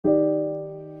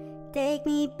Take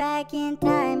me back in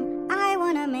time, I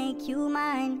wanna make you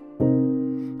mine.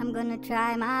 I'm gonna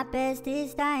try my best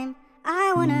this time,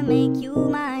 I wanna make you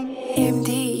mine.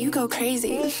 MD, you go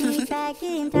crazy. Take me back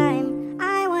in time,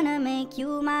 I wanna make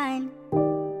you mine.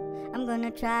 I'm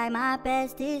gonna try my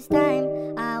best this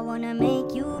time, I wanna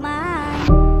make you mine.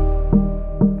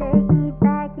 Take me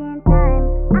back in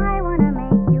time, I wanna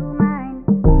make you mine.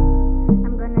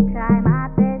 I'm gonna try my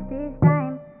best this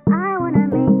time, I wanna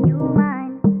make you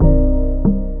mine.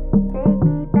 Take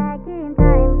me back in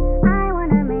time, I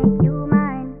wanna make you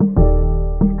mine.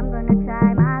 I'm gonna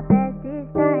try my best this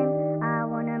time, I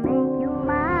wanna make you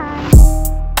mine.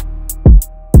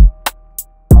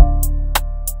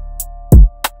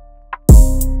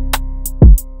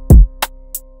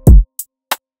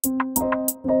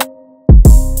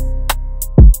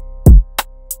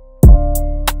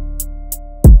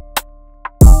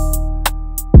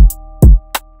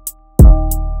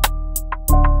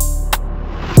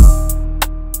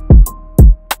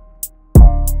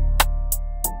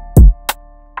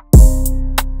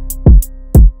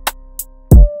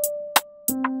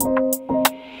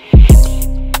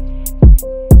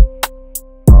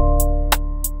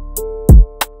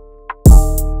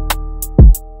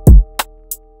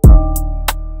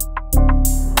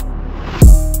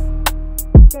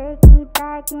 Take me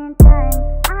back in time,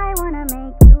 I wanna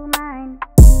make you mine.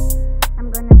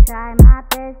 I'm gonna try my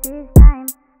best this time,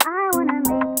 I wanna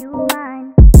make you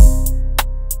mine.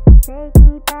 Take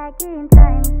me back in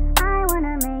time, I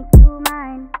wanna make you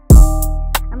mine.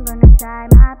 I'm gonna try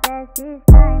my best this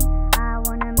time, I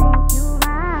wanna make you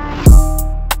mine.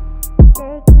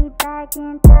 Take me back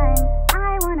in time,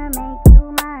 I wanna make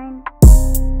you mine.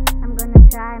 I'm gonna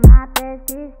try my best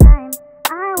this time,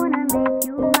 I wanna make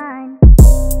you mine.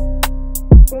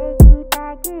 Take me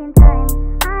back in time,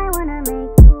 I wanna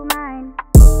make you mine.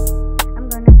 I'm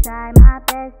gonna try my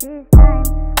best this time,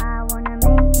 I wanna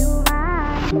make you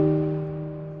mine.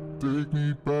 Take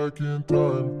me back in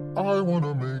time, I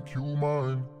wanna make you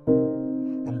mine.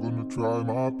 I'm gonna try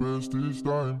my best this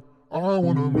time, I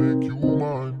wanna make you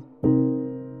mine.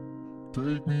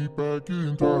 Take me back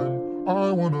in time,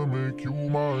 I wanna make you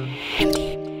mine.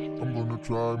 I'm gonna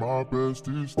try my best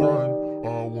this time,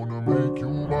 I wanna make you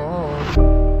mine.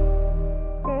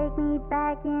 Take me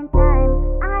back in time,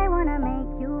 I wanna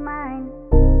make you mine.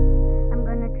 I'm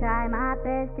gonna try my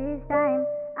best this time,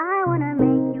 I wanna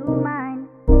make you mine.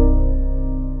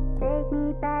 Take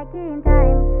me back in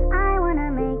time, I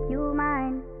wanna make you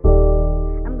mine.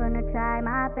 I'm gonna try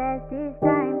my best this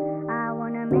time, I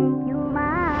wanna make you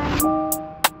mine.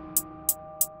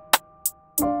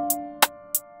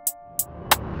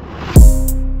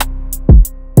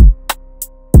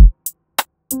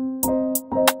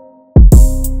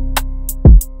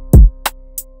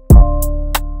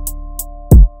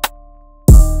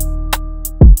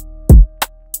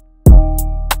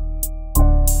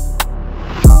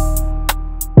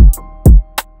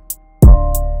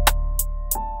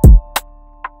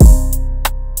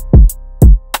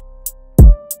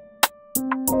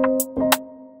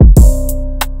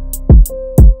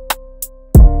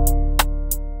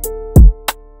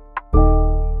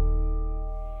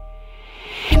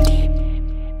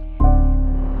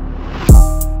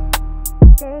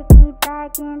 Take me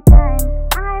back in time,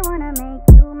 I wanna make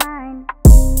you mine.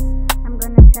 I'm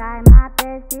gonna try my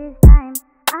best this time,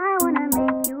 I wanna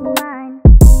make you mine.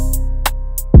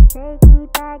 Take me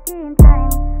back in time,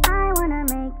 I wanna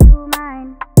make you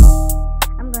mine.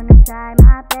 I'm gonna try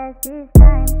my best this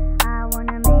time, I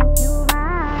wanna make you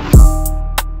mine.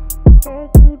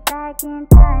 Take me back in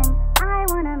time, I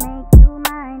wanna make you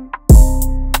mine.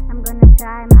 I'm gonna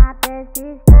try my best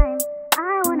this time,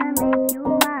 I wanna make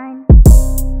you mine.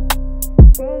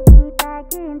 Take me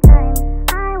back in time.